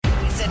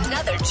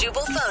another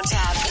Jubal phone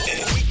tab.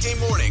 Weekday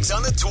mornings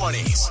on the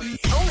 20s.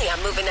 Only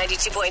on Moving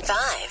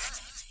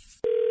 92.5.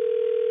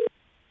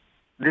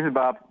 This is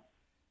Bob.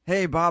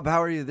 Hey, Bob,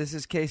 how are you? This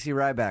is Casey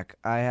Ryback.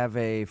 I have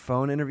a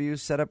phone interview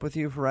set up with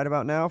you for right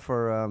about now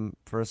for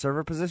a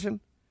server position.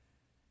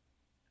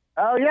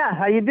 Oh, yeah.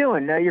 How you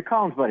doing? You're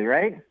Colin's buddy,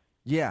 right?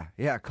 Yeah.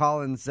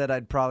 Colin said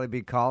I'd probably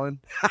be calling.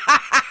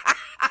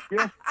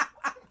 Yeah.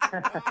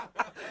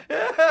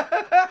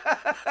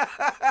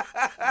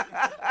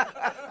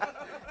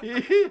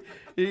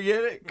 You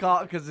get it?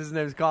 Because his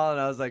name's Colin.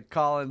 I was like,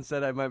 Colin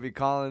said I might be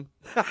calling.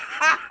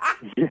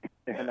 Yeah,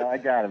 no, I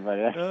got it,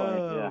 buddy. That's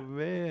funny. Yeah.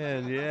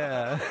 Man,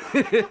 yeah.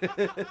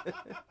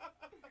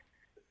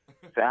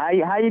 So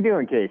how you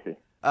doing, Casey?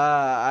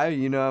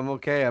 I'm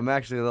okay. I'm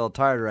actually a little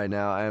tired right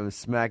now. I am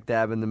smack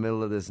dab in the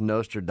middle of this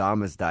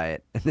Nostradamus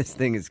diet, and this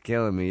thing is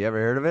killing me. You ever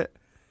heard of it?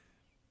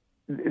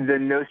 The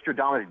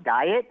Nostradamus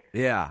diet?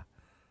 Yeah.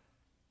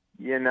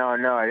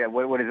 No.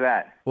 What is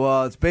that?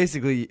 Well, it's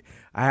basically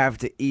I have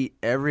to eat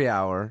every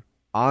hour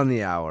on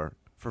the hour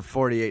for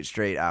 48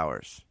 straight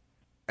hours.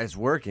 It's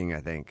working, I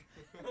think.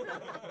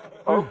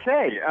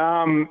 Okay.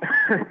 I'm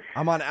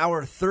on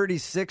hour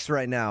 36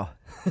 right now.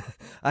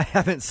 I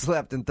haven't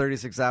slept in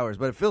 36 hours,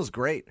 but it feels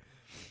great.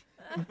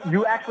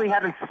 You actually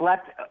haven't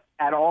slept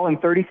at all in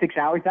 36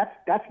 hours?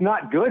 That's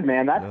not good,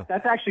 man.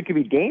 That's actually could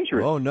be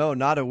dangerous. Oh, no,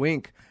 not a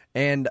wink.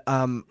 And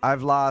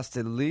I've lost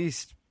at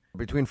least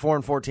between 4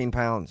 and 14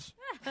 pounds.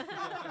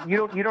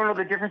 You don't know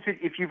the difference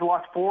if you've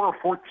lost 4 or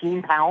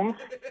 14 pounds?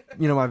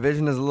 My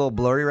vision is a little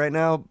blurry right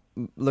now.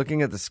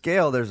 Looking at the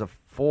scale, there's a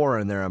 4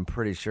 in there, I'm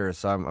pretty sure.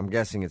 So I'm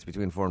guessing it's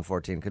between 4 and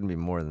 14. Couldn't be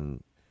more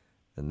than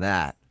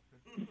that.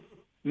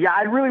 Yeah,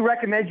 I'd really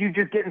recommend you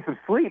just getting some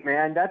sleep,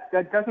 man. That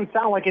doesn't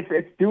sound like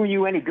it's doing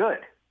you any good.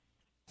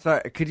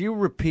 Sorry, could you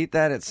repeat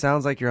that? It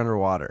sounds like you're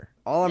underwater.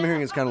 All I'm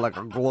hearing is kind of like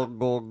a glug,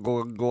 glug,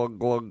 glug, glug,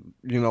 glug,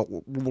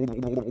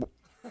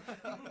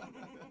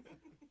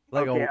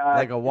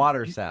 like a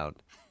water sound.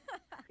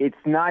 It's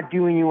not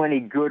doing you any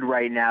good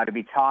right now to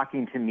be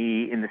talking to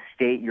me in the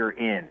state you're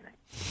in.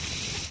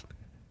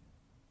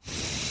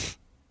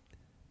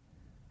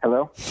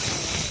 Hello?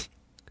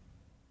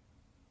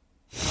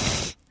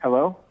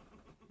 Hello?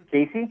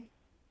 Casey?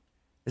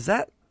 Is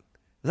that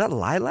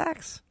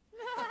lilacs?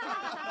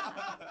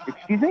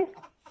 Excuse me?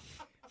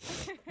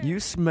 You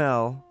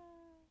smell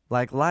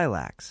like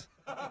lilacs.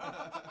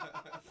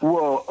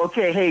 Whoa.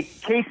 Okay. Hey,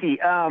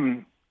 Casey.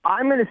 I'm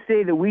going to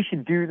say that we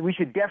should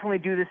definitely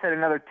do this at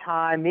another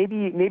time.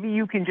 Maybe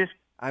you can just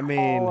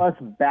call us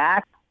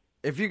back.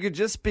 If you could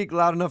just speak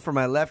loud enough for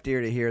my left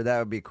ear to hear, that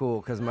would be cool.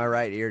 Because my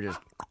right ear just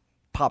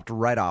popped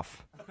right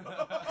off.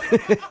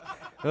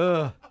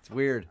 Ugh, it's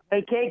weird.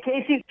 Hey,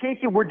 Casey,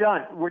 we're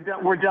done.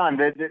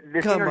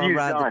 This Come on, interview's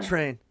ride done. the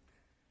train.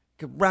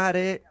 Could ride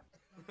it.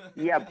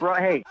 Yeah, bro.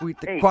 Hey, We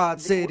the Quad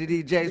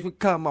City DJs. We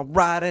come on,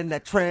 riding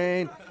that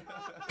train.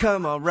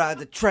 Come on, ride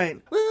the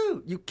train.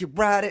 Woo, you can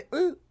ride it.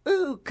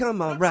 Ooh,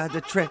 come on, ride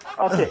the train.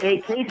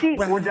 Okay, hey, Casey,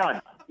 we're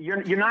done.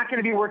 You're not going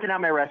to be working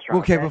at my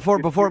restaurant. Okay, okay?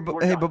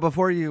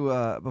 before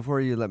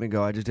you let me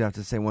go, I just have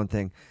to say one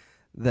thing: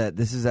 that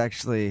this is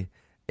actually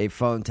a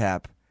phone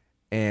tap,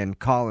 and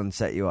Colin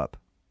set you up.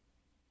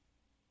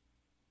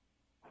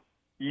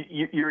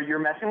 You're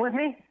messing with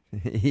me?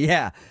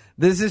 Yeah,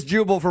 this is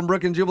Jubal from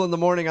Brook and Jubal in the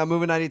Morning. I'm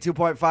moving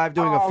 92.5,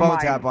 doing a phone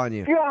tap on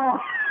you. God.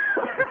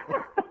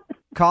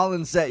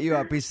 Colin set you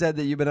up. He said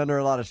that you've been under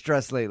a lot of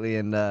stress lately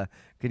and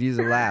could use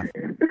a laugh.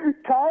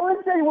 Colin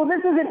said, well, this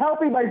isn't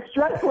helping my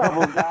stress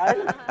levels, guys.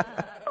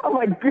 Oh,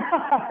 my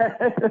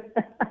God.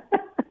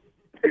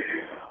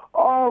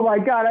 Oh, my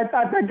God. I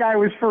thought that guy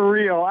was for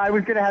real. I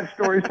was going to have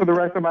stories for the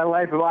rest of my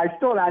life. But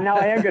now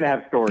I am going to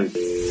have stories.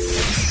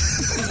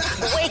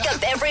 Wake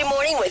up every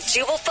morning with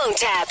Jubal phone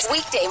tabs.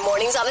 Weekday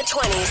mornings on the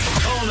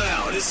 20s. Call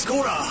now to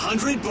score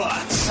 $100.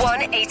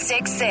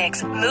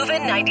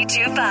 1-866-MOVIN'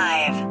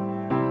 92.5.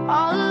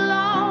 All alone.